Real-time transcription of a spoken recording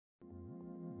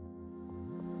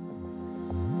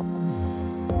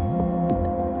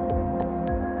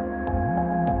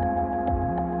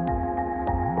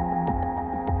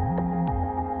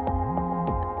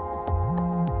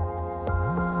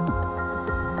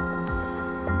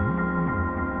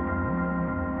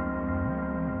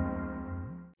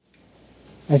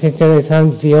I sincerely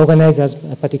thank the organizers,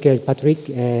 particularly Patrick,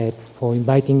 for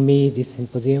inviting me to this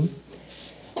symposium.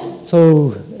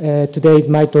 So today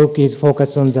my talk is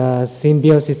focused on the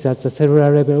symbiosis at the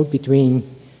cellular level between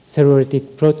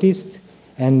cellulolytic protists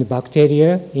and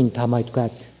bacteria in termite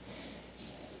gut.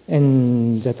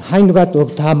 And the hindgut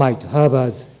of termite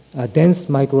harbors a dense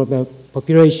microbial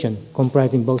population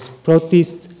comprising both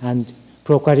protists and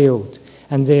prokaryotes,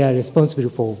 and they are responsible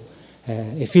for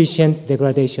efficient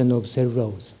degradation of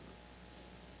cellulose.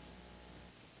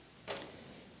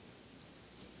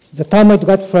 The termite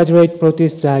gut flagellate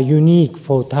protists are unique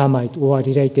for termite or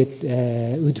related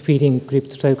wood-feeding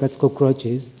cryptococcus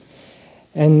cockroaches,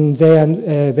 and they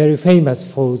are very famous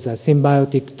for the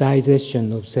symbiotic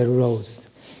digestion of cellulose.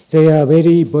 They are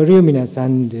very voluminous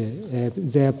and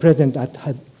they are present at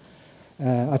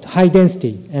high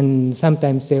density, and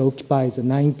sometimes they occupy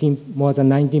more than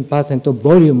 19% of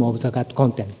volume of the gut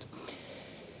content.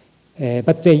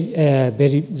 But they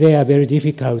are very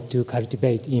difficult to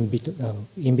cultivate in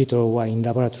vitro or in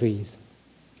laboratories.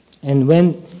 And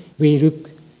when we look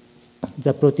at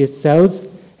the protist cells,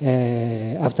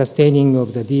 after staining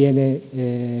of the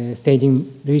DNA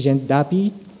staining reagent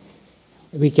DAPI,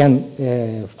 we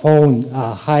can found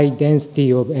a high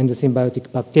density of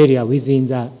endosymbiotic bacteria within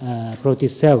the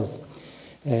protist cells.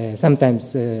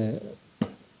 Sometimes they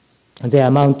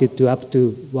are mounted to up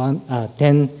to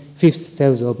 10/5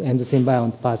 cells of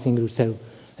endosymbiont per single cell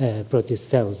protist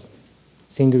cells,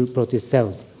 single protist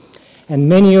cells. And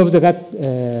many of the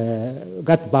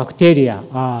gut bacteria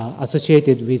are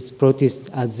associated with protists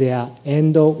as their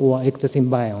endo or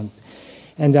ectosymbiont.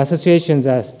 And the associations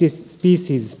are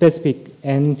species-specific,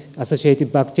 and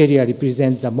associated bacteria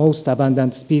represent the most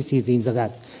abundant species in the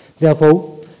gut.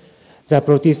 Therefore, the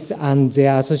protists and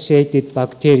their associated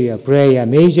bacteria play a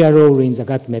major role in the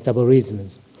gut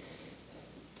metabolisms.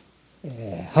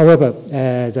 However,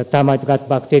 the termite gut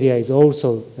bacteria is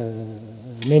also,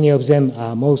 many of them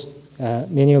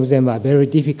are very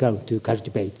difficult to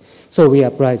cultivate. So we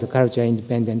apply the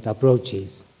culture-independent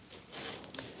approaches.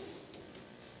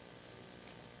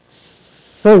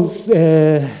 So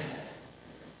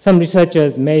some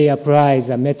researchers may apply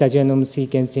the metagenome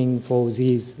sequencing for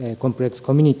this complex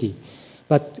community,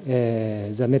 but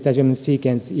the metagenome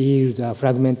sequence yields a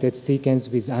fragmented sequence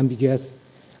with ambiguous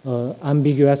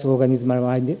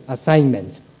organismal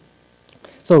assignments.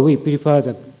 So we prefer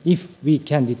that if we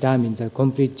can determine the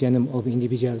complete genome of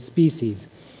individual species,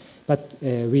 but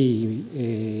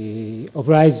we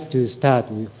obliged to start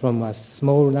from a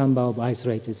small number of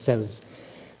isolated cells.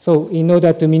 So in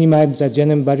order to minimize the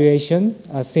genome variation,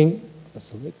 a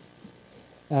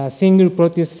single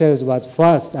protist cell was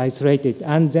first isolated,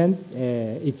 and then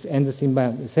its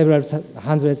endosymbiont, several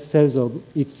hundred cells of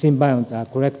its symbiont are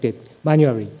collected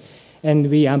manually. And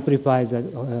we amplify the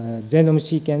genome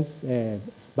sequence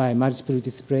by multiple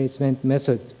displacement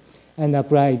method and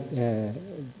apply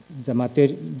the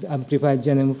amplified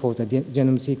genome for the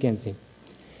genome sequencing.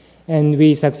 And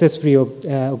we successfully,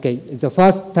 the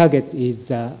first target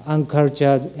is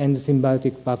uncultured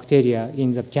endosymbiotic bacteria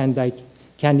in the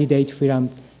candidate film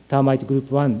termite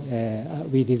group 1.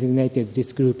 We designated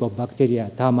this group of bacteria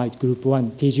termite group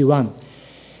 1, TG1.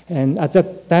 And at the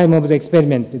time of the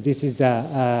experiment, this is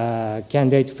a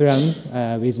candidate film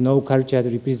with no cultured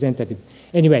representative.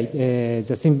 Anyway, the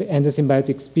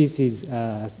endosymbiotic species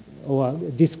or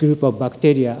this group of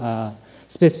bacteria are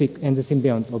specific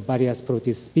endosymbiont of various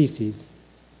protist species.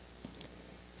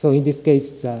 So in this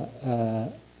case,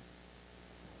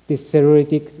 this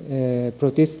cellulolytic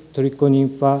protist,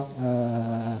 Trichonympha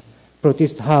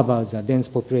protist harbors a dense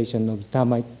population of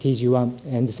termite TG1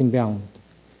 endosymbiont.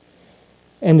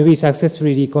 And we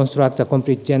successfully reconstruct the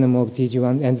complete genome of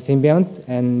TG1 endosymbiont,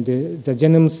 and the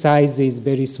genome size is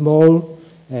very small,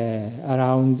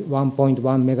 around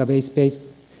 1.1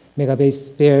 megabase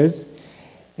pairs.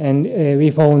 And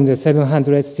we found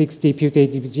 760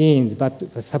 putative genes, but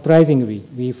surprisingly,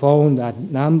 we found a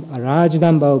large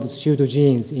number of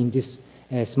pseudogenes in these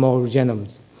small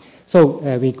genomes. So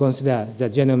we consider the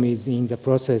genome is in the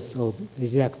process of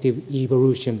reductive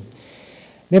evolution.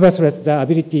 Nevertheless, the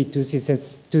ability to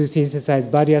synthesize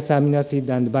various amino acids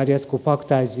and various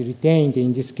cofactors retained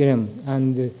in this genome,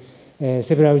 and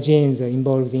several genes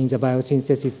involved in the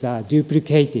biosynthesis are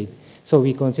duplicated. So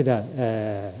we consider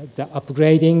the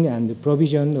upgrading and the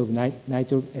provision of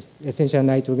essential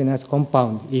nitrogenous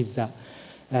compound is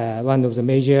one of the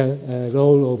major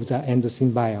role of the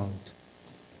endosymbiont.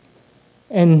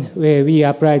 And we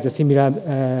apply the similar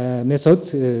method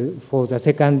for the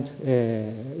second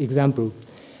example,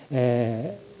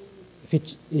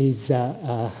 which is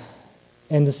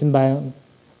endosymbiont.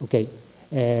 Okay,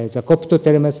 the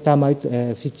Coptoteremus termite,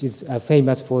 which is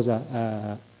famous for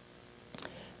the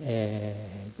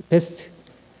pest,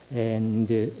 and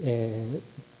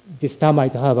this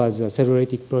termite harbors a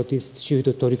cellularitic protist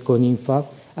Pseudotrichonympha,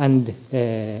 and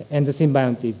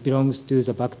endosymbiont belongs to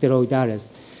the Bacteroidetes.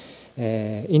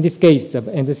 In this case, the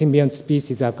endosymbiont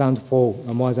species account for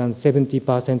more than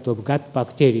 70% of gut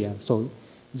bacteria. So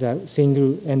the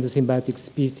single endosymbiotic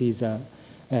species are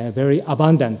very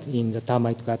abundant in the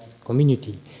termite gut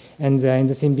community. And the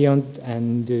endosymbiont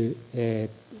and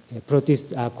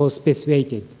protists are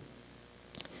co-speciated.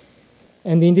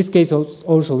 And in this case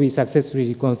also we successfully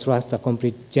reconstruct the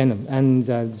complete genome. And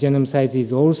the genome size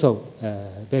is also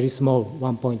very small,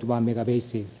 1.1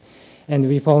 megabases. And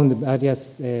we found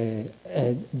various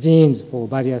genes for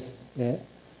various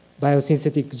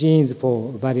biosynthetic genes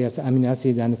for various amino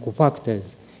acids and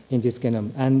cofactors in this genome.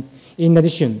 And in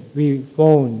addition, we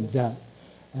found the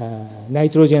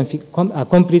a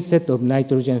complete set of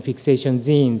nitrogen fixation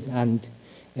genes and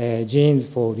genes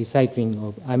for recycling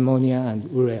of ammonia and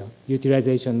urea,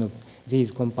 utilization of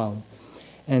these compounds.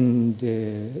 And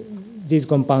these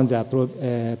compounds are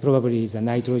probably the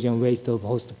nitrogen waste of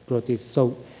host protists.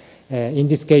 So in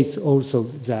this case, also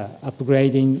the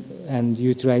upgrading and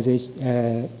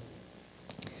utilization,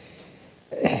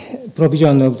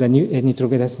 provision of the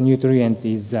nitrogenous nutrient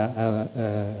is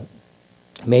a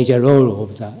major role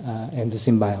of the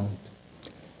endosymbiont.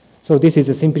 So this is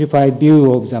a simplified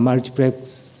view of the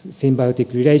multiplex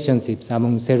symbiotic relationships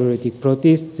among cellularitic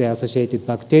protists, the associated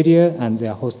bacteria, and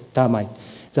their host termite.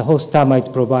 The host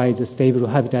termite provides a stable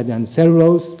habitat and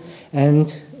cellulose, and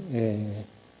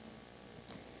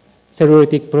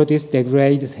cellularitic protists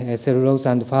degrade cellulose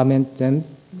and ferment them,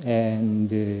 and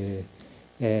the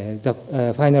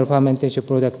final fermentation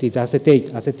product is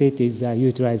acetate. Acetate is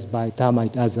utilized by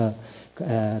termite as a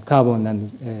carbon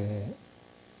and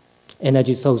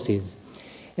energy sources.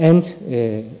 And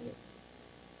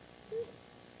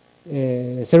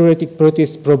cellularitic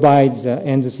protist provides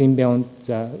endosymbiont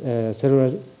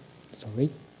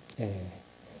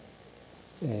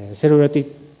cellularitic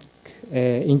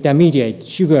intermediate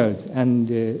sugars, and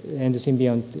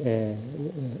endosymbiont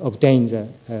obtains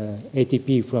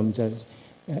ATP from the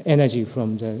energy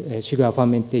from the sugar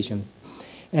fermentation,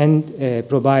 and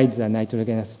provides a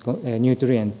nitrogenous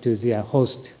nutrient to their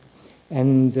host.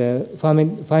 And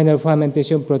final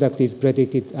fermentation product is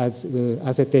predicted as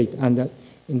acetate, and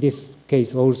in this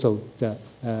case also the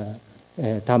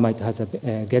termite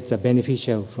gets a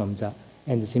beneficial from the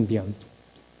endosymbiont.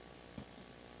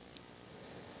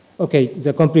 Okay,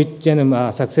 the complete genome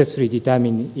are successfully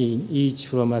determined in each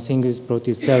from a single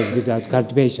protist cell without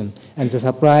cultivation, and the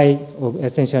supply of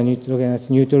essential nitrogenous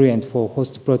nutrient for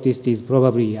host protist is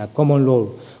probably a common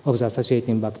role of the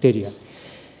associating bacteria.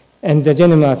 And the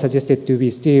genome are suggested to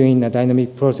be still in a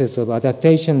dynamic process of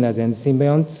adaptation as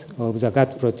endosymbionts of the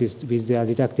gut protist with their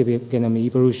reductive genome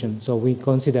evolution. So we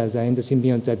consider the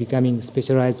endosymbionts are becoming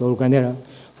specialized organella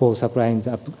for supplying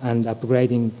and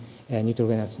upgrading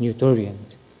nitrogenous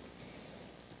nutrient.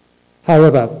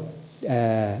 However,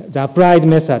 the applied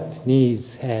method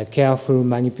needs careful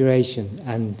manipulation,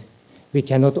 and we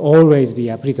cannot always be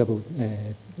applicable.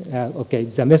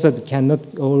 The method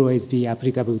cannot always be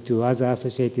applicable to other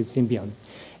associated symbionts.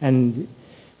 And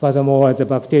furthermore, the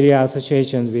bacterial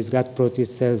associations with gut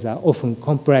protist cells are often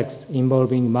complex,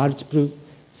 involving multiple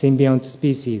symbiont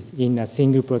species in a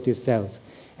single protist cell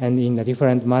and in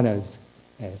different manners,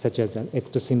 such as an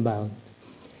ectosymbiont.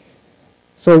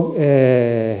 So,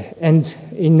 and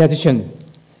in addition,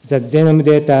 the genome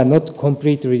data are not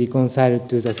completely reconciled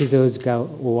to the physiological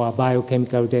or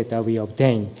biochemical data we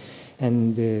obtain.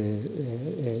 And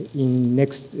in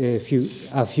next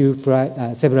several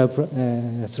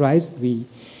slides,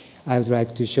 I would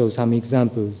like to show some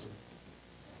examples.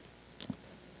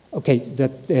 Okay, the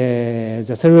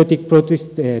cellularitic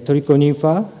protist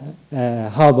Trichonympha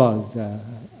harbors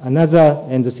another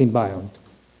endosymbiont.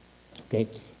 Okay.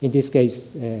 In this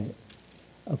case, T1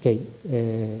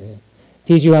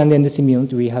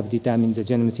 endosymbiont, we have determined the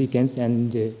genome sequence,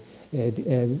 and the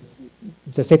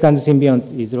second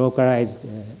symbiont is localized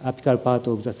apical part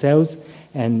of the cells,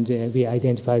 and we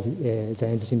identified the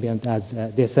endosymbiont as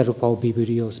the Desalpha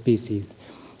vibrio species.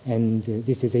 And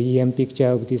this is a EM picture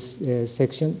of this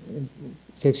section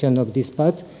of this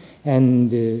part, and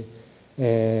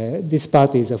this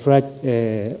part is a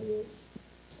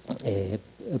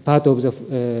part of the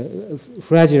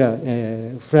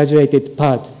flagellated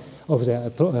part of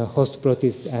the host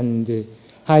protist, and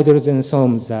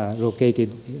hydrogensomes are located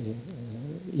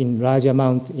in large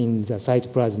amount in the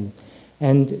cytoplasm.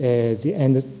 And the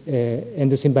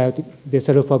endosymbiotic, the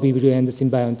Desalpha vibrio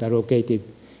endosymbiont are located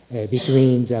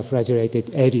between the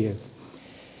flagellated areas.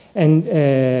 And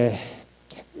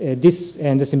this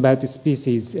endosymbiotic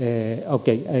species,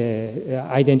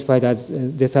 identified as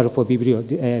Desalpo vibrio,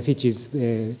 which is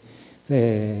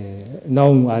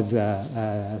known as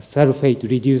a sulfate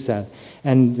reducer,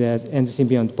 and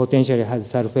endosymbiont potentially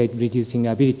has sulfate reducing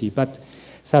ability, but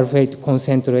sulfate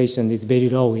concentration is very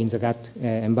low in the gut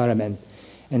environment.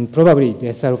 And probably the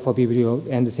Desalpo vibrio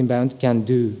endosymbiont can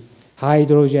do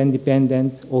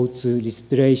hydrogen-dependent O2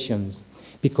 respirations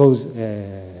because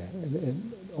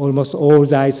almost all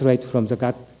the isolate from the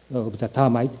gut of the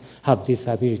termite have these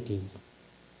abilities.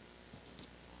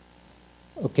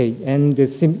 Okay, and the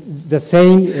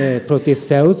same protist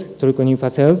cells,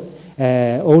 trichonympha cells,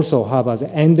 also have an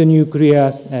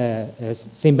endonuclear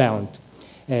symbiont.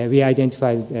 We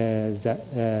identified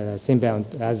the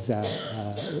symbiont as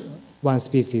one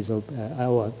species of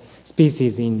our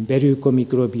species in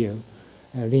Verrucomicrobial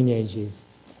lineages.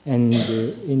 And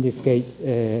in this case,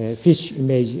 fish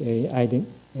image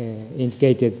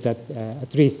indicated that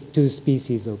at least 2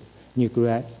 species of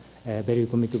nuclear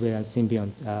Verrucomicrobial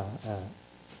symbiont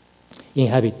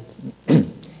inhabit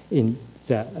in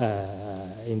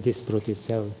this protist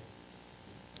cells.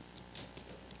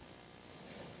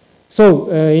 So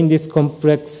in this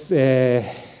complex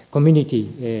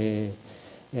community,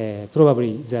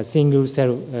 probably the single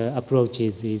cell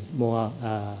approaches is more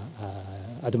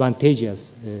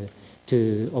advantageous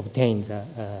to obtain the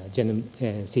genome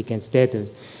sequence data,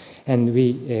 and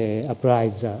we apply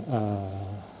the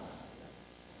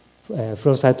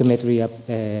flow cytometry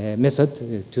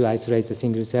method to isolate the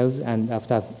single cells, and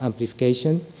after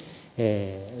amplification,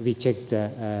 we check the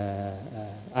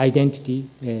identity,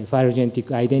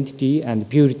 phylogenetic identity and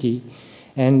purity,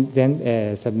 and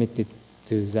then submit it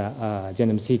to the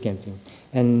genome sequencing.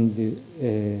 And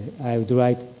I would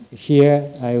like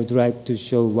to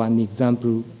show one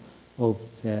example of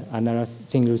the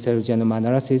single cell genome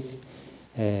analysis.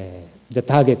 The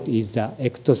target is the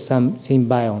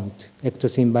ectosymbiont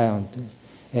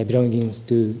belonging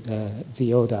to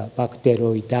the order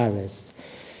Bacteroideales,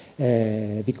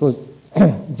 because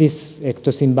this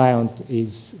ectosymbiont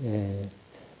is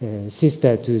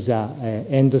sister to the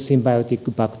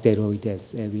endosymbiotic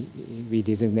Bacteroides. We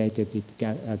designated it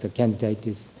as a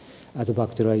candidates as a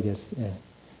Bacteroides.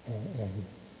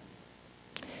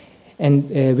 And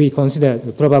we consider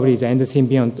probably the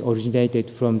endosymbiont originated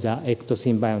from the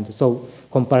ectosymbiont. So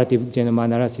comparative genome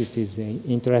analysis is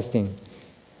interesting.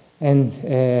 And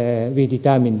we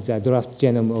determined the draft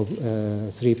genome of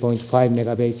 3.5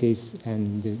 megabases,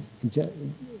 and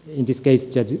in this case,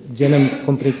 the genome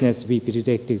completeness we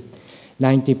predicted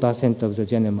 90% of the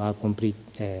genome are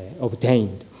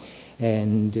obtained.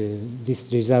 And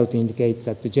this result indicates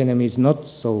that the genome is not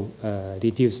so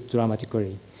reduced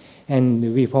dramatically. And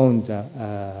we found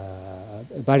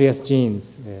various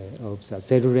genes of the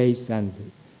cellulase and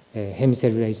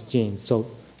hemicellulase genes. So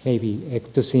maybe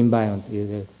ectosymbiont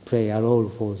play a role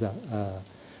for the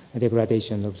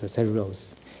degradation of the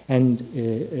cellulose. And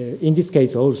in this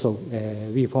case also,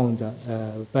 we found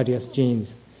various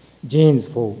genes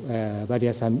for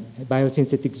various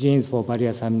biosynthetic genes for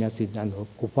various amino acids and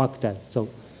cofactors. So,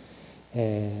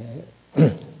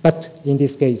 but in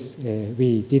this case,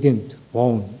 we didn't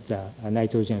found the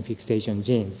nitrogen fixation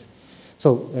genes.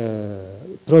 So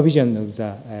provision of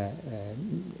the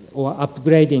or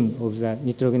upgrading of the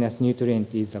nitrogenous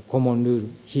nutrient is a common rule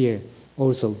here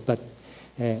also, but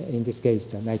in this case,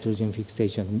 the nitrogen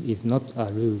fixation is not a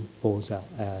rule for the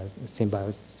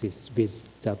symbiosis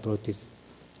with the protist.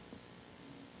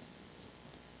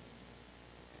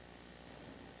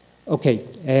 Okay,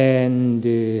 and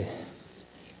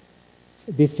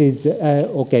this is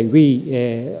okay.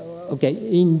 Okay,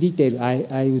 in detail,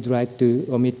 I would like to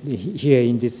omit here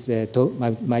in this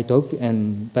my talk,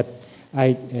 but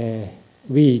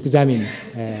we examined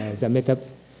the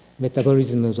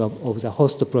metabolisms of the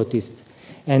host protist,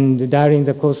 and during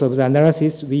the course of the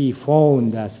analysis, we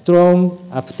found a strong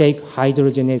uptake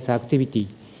hydrogenase activity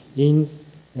in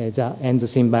the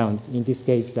endosymbiont. In this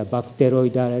case, the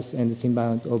Bacteroideales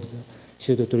endosymbiont of the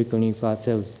pseudotrichonympha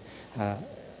cells.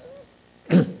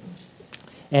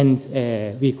 And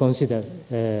we consider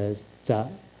the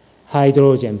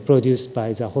hydrogen produced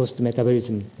by the host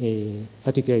metabolism,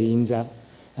 particularly in the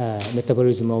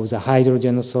metabolism of the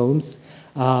hydrogenosomes,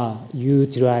 are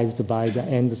utilized by the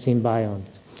endosymbiont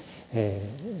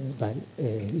by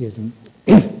using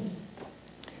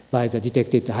by the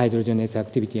detected hydrogenase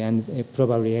activity, and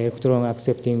probably electron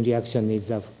accepting reaction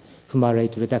is a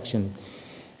fumarate reduction.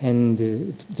 And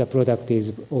the product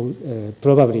is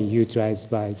probably utilized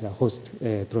by the host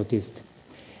protist.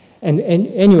 And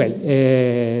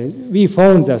anyway, we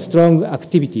found a strong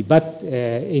activity, but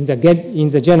in the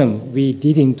genome, we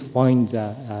didn't find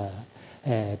the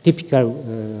typical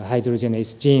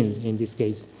hydrogenase genes in this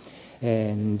case.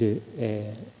 And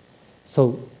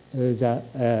so the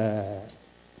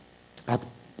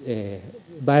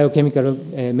biochemical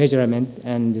measurement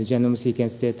and the genome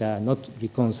sequence data are not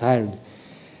reconciled.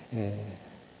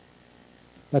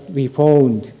 But we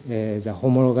found the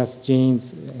homologous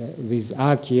genes with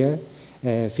archaea,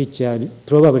 which are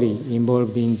probably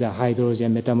involved in the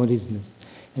hydrogen metabolisms.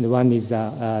 And one is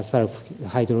the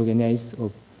sulfhydrogenase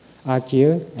of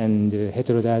archaea, and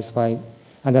heterodiazepine.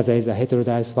 Another is the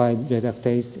heterodiazepine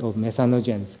reductase of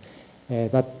methanogens.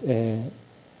 But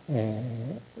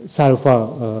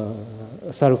sulfur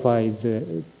is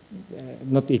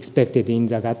not expected in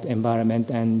the gut environment,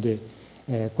 and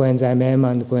coenzyme M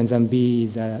and coenzyme B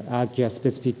is an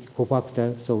archaea-specific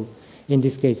cofactor. So in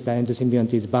this case, the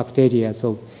endosymbiont is bacteria.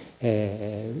 So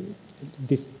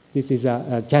this is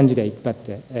a candidate, but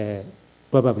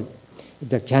probably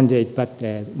it's a candidate, but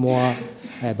more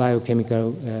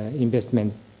biochemical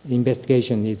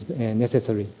investigation is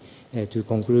necessary to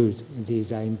conclude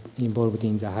these are involved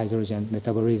in the hydrogen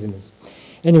metabolisms.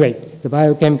 Anyway, the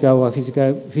biochemical or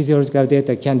physiological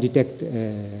data can detect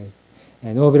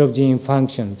an overall gene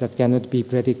function that cannot be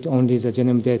predicted only the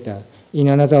genome data. In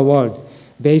another word,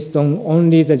 based on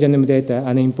only the genome data,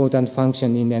 an important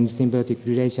function in endosymbiotic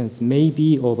relations may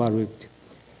be overlooked.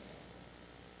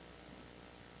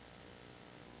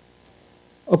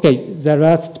 Okay, the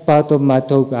last part of my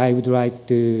talk, I would like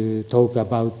to talk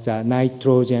about the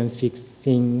nitrogen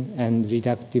fixing and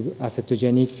reductive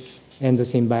acetogenic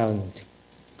endosymbiont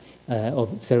of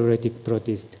cellulotic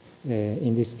protist.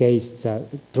 In this case, the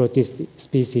protist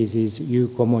species is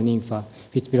Eucomonnympha,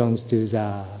 which belongs to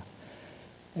the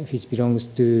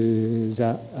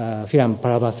phylum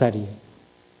Parabassaria.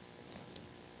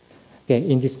 Okay,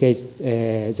 in this case,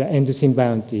 the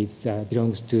endosymbiont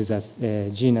belongs to the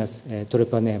genus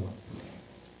Treponema.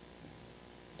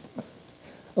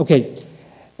 Okay,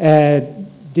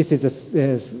 this is a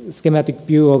schematic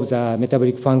view of the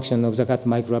metabolic function of the gut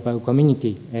microbiome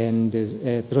community, and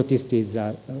protist is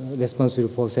responsible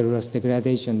for cellulose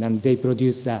degradation, and they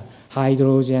produce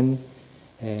hydrogen,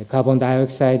 carbon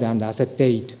dioxide, and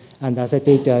acetate. And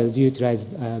acetate is utilized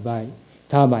by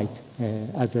termite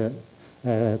as a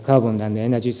carbon and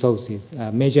energy sources,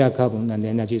 major carbon and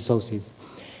energy sources.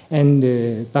 And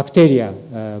bacteria,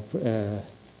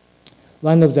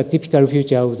 one of the typical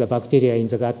features of the bacteria in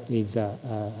the gut is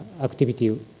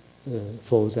activity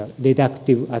for the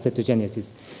reductive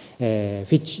acetogenesis,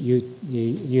 which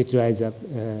utilize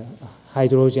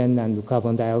hydrogen and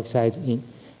carbon dioxide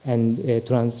and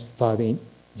transfer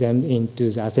them into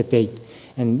the acetate.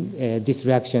 And this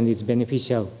reaction is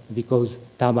beneficial because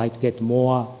termites get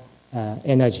more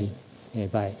energy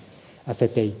by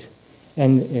acetate.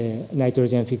 And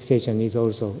nitrogen fixation is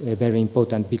also very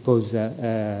important because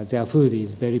their food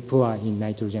is very poor in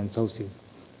nitrogen sources.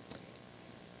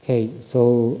 Okay,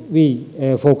 so we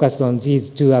focused on these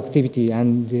two activities,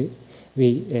 and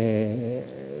we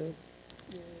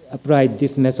applied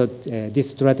this method, this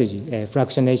strategy,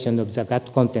 fractionation of the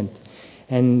gut content.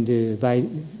 And by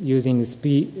using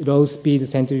low-speed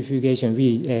centrifugation,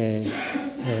 we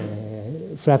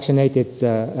fractionated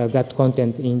the gut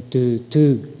content into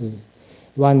two.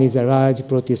 One is a large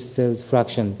protist cells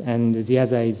fraction, and the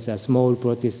other is a small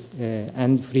protist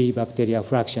and free bacteria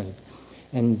fraction.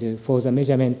 And for the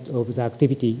measurement of the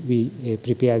activity, we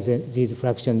prepare these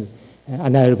fractions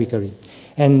anaerobically.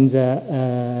 And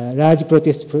large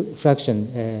protist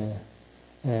fraction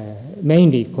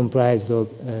mainly comprised of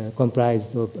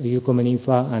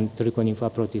Eucomonnympha and Trichonympha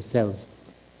protist cells.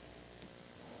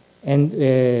 And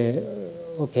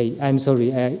okay, I'm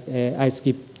sorry, I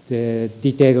skipped the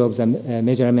detail of the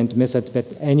measurement method,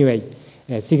 but anyway,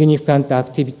 significant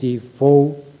activity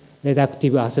for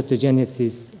reductive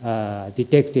acetogenesis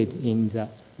detected in the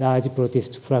large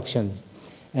protist fractions.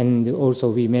 And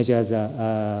also we measure the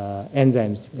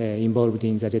enzymes involved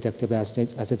in the reductive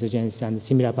acetogenesis, and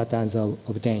similar patterns are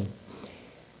obtained.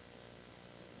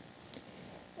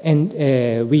 And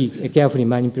we carefully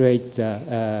manipulate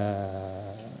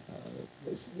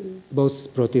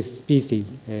both protist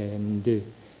species, and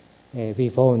we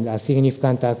found a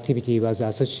significant activity was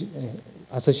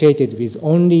associated with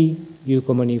only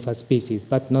Eucomonnympha species,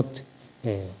 but not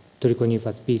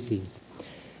Trichonympha species.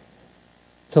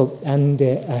 So, and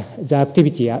the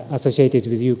activity associated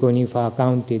with Eucomonnympha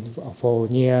accounted for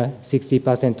near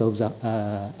 60% of the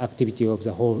activity of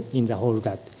the whole in the whole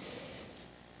gut.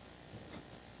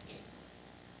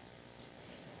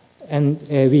 And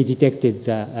we detected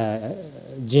the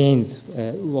genes.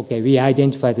 Okay, we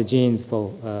identified the genes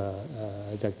for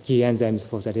the key enzymes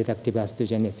for the reductive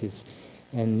osteogenesis,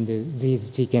 and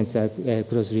these sequences are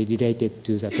closely related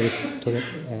to the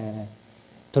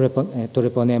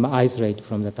treponema isolate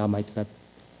from the termite gut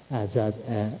as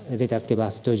reductive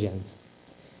osteogens.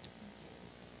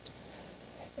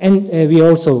 And we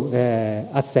also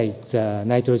assayed the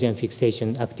nitrogen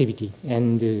fixation activity.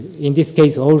 And in this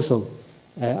case also,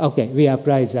 okay, we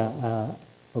apply the,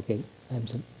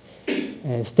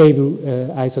 stable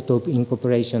isotope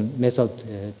incorporation method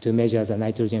to measure the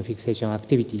nitrogen fixation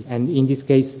activity. And in this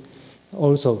case,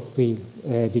 also we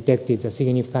detected the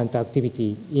significant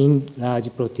activity in large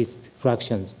protist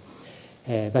fractions.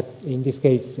 But in this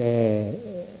case,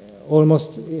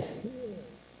 almost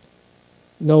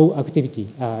no activity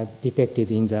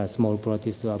detected in the small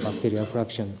protist or bacterial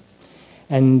fractions.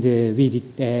 And we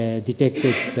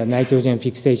detected the nitrogen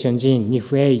fixation gene,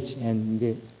 NIFH,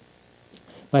 and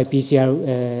by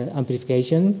PCR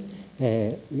amplification,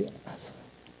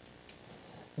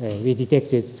 we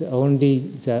detected only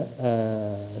the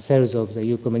cells of the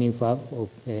Eucomenympha of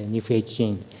NIFH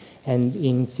gene. And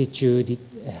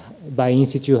by in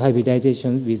situ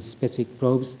hybridization with specific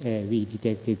probes, we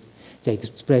detected the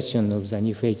expression of the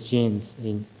NIFH genes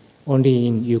only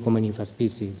in Eucomenympha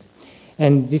species.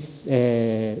 And this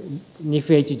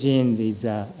NIFH gene is,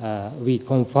 we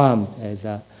confirmed as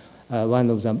one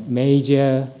of the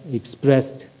major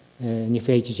expressed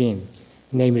NIFH gene,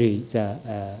 namely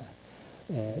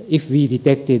if we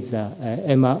detected the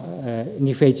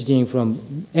NIFH gene from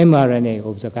mRNA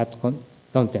of the gut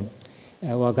content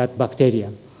or gut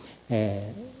bacteria,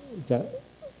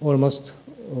 almost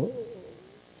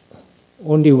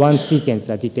only one sequence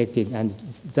are detected, and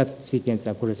that sequence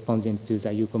are corresponding to the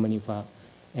Eucomenympha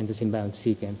endosymbiont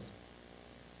sequence.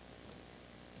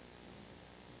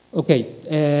 Okay,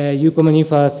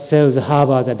 Eucomenympha cells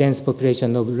harbor the dense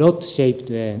population of rod-shaped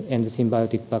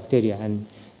endosymbiotic bacteria, and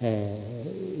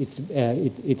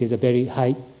it is a very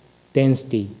high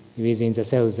density within the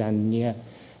cells, and near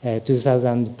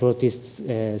 2,000 protist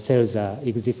cells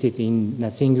existed in a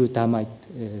single termite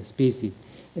species,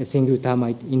 single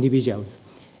termite individuals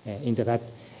in the gut.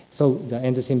 So the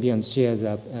endosymbiont shares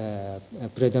a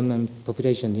predominant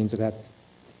population in the gut,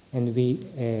 and we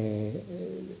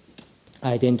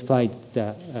identified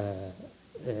the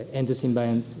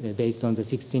endosymbiont based on the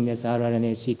 16S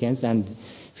rRNA sequence, and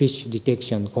fish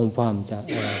detection confirmed the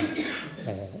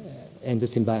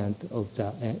endosymbiont of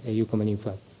the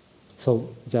Eucomenympha. So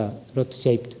the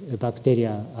rod-shaped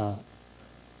bacteria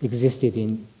existed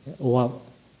in or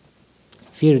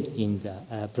filled in the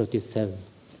protist cells.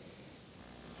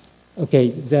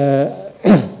 Okay, the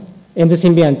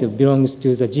endosymbiont belongs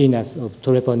to the genus of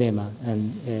Treponema,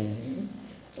 and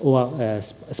or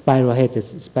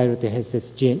Spirochetes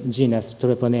genus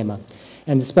Treponema.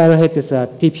 And Spirochetes are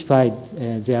typified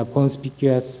their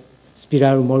conspicuous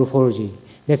spiral morphology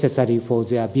necessary for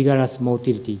their vigorous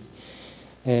motility.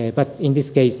 But in this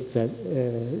case, the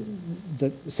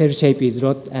cell shape is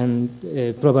rod, and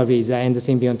probably the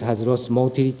endosymbiont has lost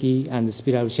motility and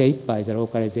spiral shape by the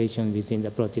localization within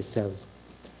the protist cells.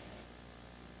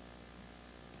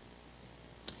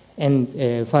 And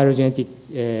phylogenetic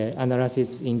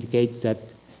analysis indicates that,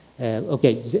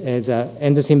 okay, the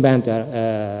endosymbiont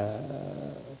are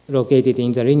located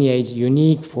in the lineage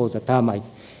unique for the termite,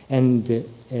 and the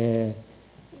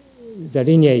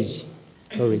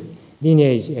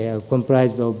lineage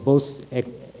comprised of both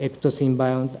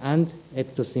ectosymbiont and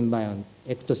ectosymbiont.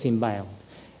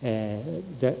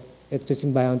 The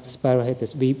ectosymbiont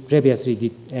Spirochetes, we previously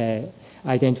did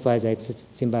identify the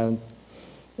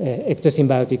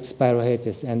ectosymbiotic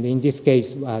Spirochetes, and in this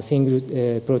case, single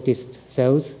protist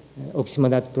cells,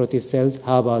 oxymonad protist cells,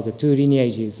 harbor the two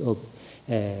lineages of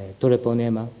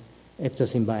Treponema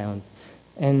ectosymbiont,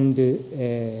 and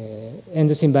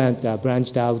endosymbiont are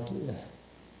branched out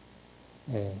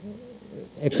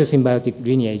ectosymbiotic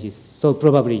lineages. So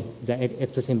probably the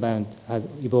ectosymbiont has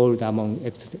evolved among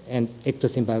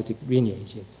ectosymbiotic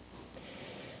lineages.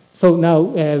 So now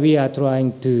we are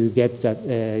trying to get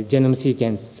the genome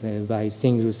sequence by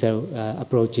single cell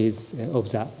approaches of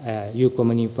the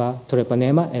Eucomenympha,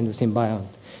 Treponema, and symbiont,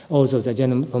 although the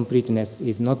genome completeness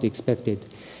is not expected.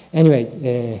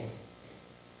 Anyway,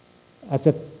 at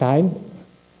that time,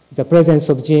 the presence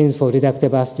of genes for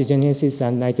reductive osteogenesis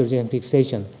and nitrogen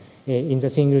fixation in the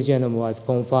single genome was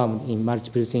confirmed in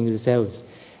multiple single cells.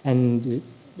 And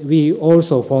we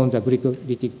also found the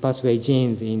glycolytic pathway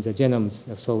genes in the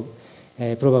genomes, so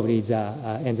probably the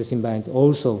endosymbiont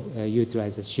also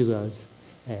utilizes sugars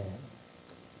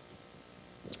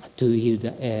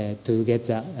to get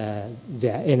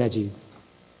their energies.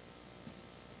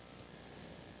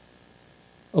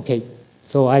 Okay,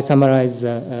 so I summarize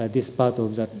this part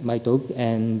of my talk,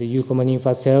 and the eucommon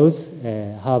lymph cells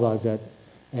harbor the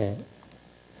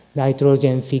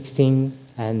nitrogen fixing,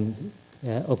 and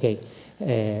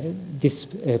this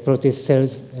protease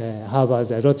cells harbor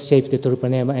the rod-shaped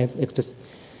troponemer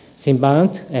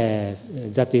ectosymbiont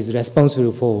that is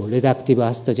responsible for reductive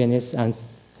osteogenesis and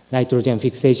nitrogen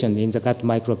fixation in the gut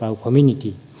microbial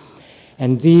community.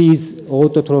 And these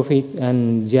autotrophic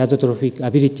and diazotrophic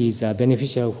abilities are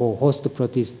beneficial for host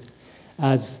protists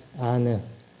as an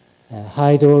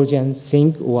hydrogen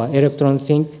sink or electron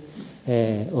sink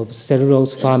of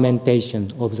cellulose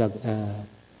fermentation of the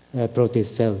protease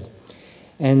cells,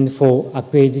 and for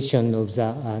acquisition of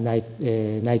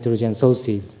the nitrogen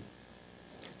sources,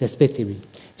 respectively.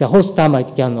 The host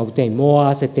termite can obtain more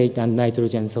acetate and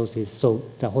nitrogen sources, so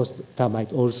the host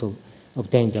termite also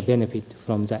obtains the benefit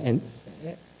from the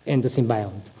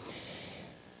endosymbiont.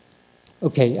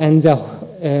 Okay, and the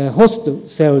host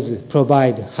cells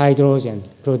provide hydrogen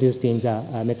produced in the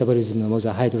metabolism of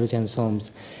the hydrogensomes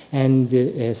and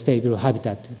stable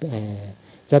habitat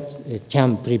that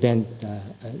can prevent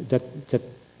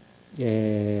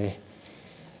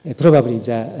probably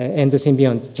the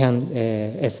endosymbiont can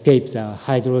escape the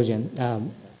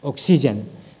oxygen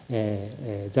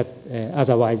that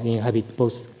otherwise inhibit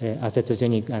both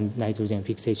acetogenic and nitrogen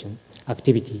fixation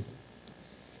activity.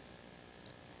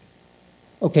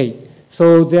 Okay,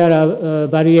 so there are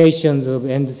variations of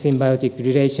endosymbiotic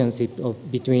relationship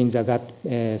between the gut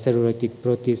cellulotic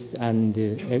protist and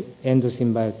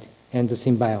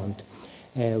endosymbiont.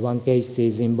 One case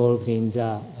is involved in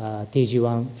the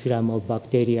TG1 phylum of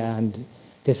bacteria and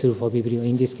Tesulfo vibrio.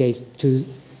 In this case, two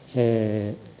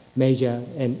major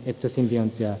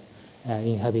ectosymbiont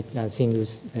inhabit single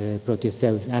protease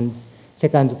cells. And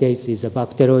second case is a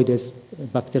bacteroides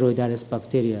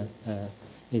bacteria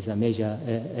is a major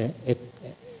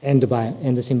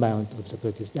endosymbiont of the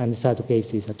protist. And the third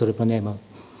case is a troponemer.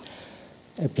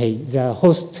 Okay, the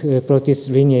host protist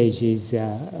lineage is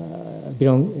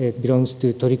belongs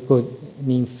to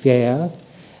Trichonymphaea,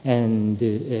 and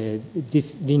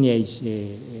this lineage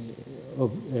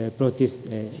of protist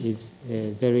is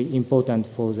very important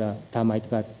for the termite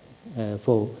gut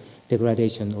for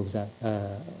degradation of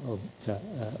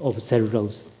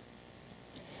cellulose.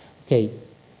 Okay,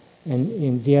 and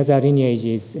in the other lineage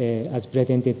is as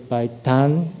presented by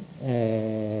Tan,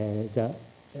 the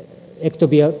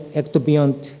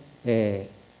ectobiont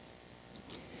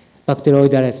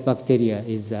Bacteroides bacteria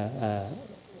is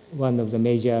one of the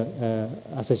major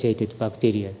associated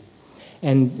bacteria.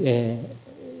 And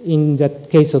in the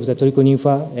case of the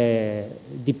Trichonympha,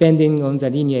 depending on the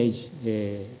lineage,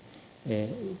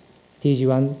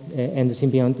 TG1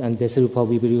 endosymbiont and Tesulfo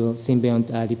vibrio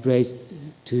symbiont are replaced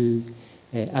to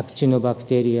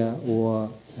Actinobacteria or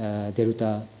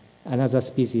Delta, another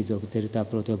species of Delta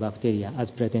proteobacteria,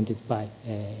 as presented by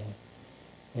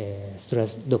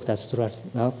Dr.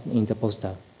 Strasberg in the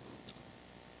poster.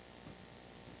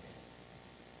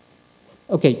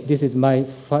 Okay, this is my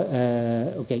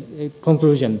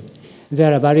conclusion.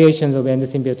 There are variations of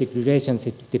endosymbiotic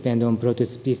relationships depending on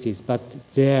proteus species, but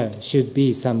there should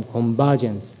be some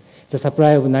convergence. The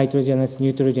supply of nitrogenous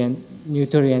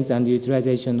nutrients and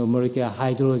utilization of molecular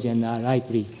hydrogen are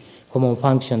likely common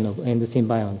function of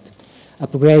endosymbiont.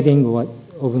 Upgrading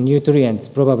of nutrients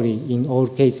probably in all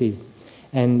cases,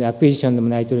 and acquisition of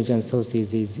nitrogen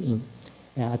sources is in,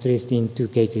 at least in two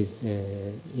cases.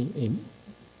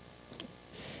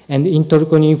 And in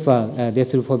Trichonympha,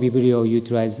 Tesulfo vibrio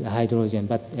utilize hydrogen,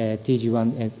 but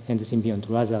TG1 endosymbiont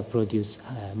rather produce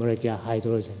molecular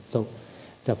hydrogen. So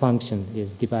the function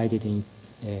is divided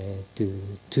into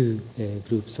two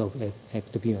groups of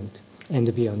endobiont.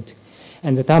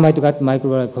 And the termite gut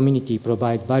microbial community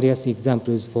provide various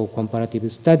examples for comparative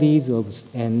studies of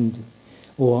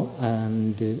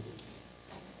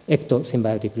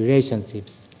ectosymbiotic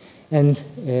relationships. And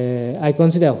I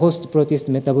consider host protist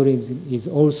metabolism is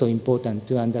also important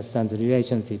to understand the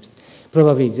relationships.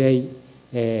 Probably they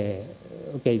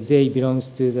belong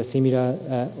to the similar,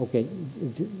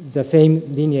 the same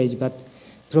lineage, but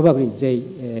probably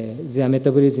their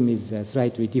metabolism is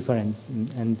slightly different,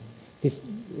 and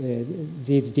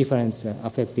these differences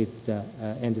affected the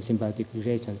endosymbiotic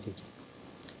relationships.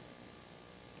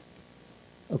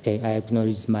 Okay, I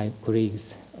acknowledge my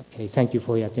colleagues. Okay, thank you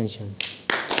for your attention.